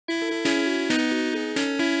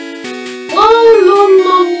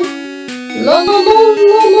La la la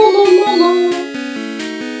la la la la la.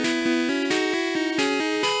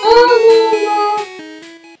 La la la.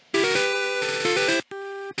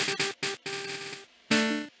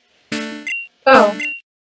 Oh.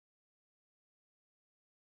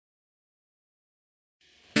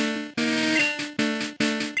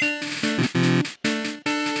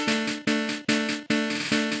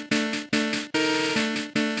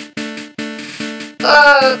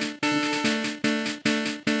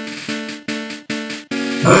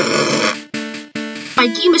 My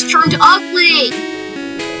game is turned ugly!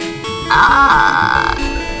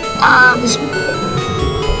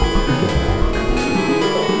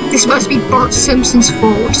 This must be Bart Simpson's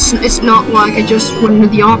fault. It's not like I just went into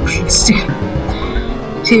the options to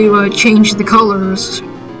change the colors.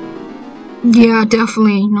 Yeah,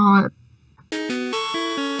 definitely not.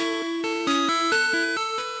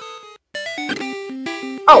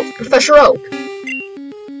 Oh, Professor Oak.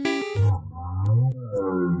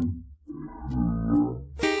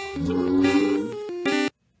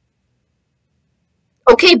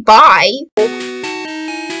 Okay, bye.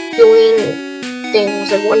 Doing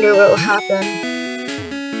things, I wonder what will happen.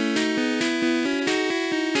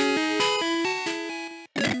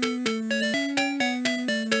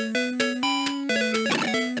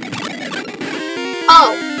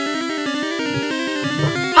 Oh.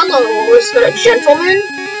 Hello, is there a gentleman?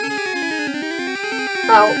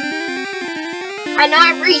 Oh. And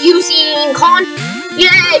I'm reusing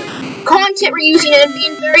content reusing and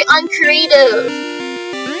being very uncreative.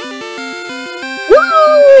 Woo!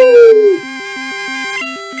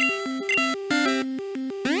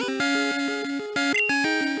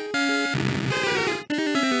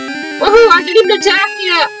 Woohoo! I didn't even attack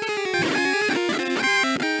yet!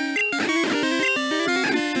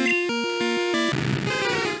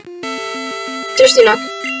 Seriously enough.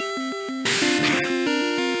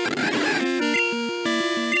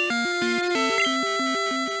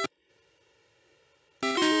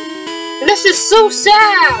 This is so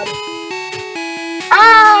sad!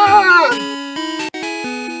 Ah!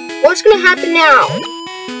 What's gonna happen now?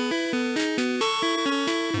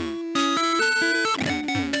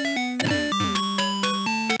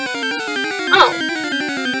 Oh.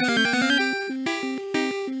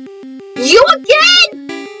 You again?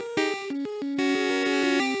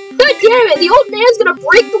 God damn it, the old man's gonna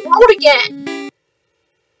break the world again!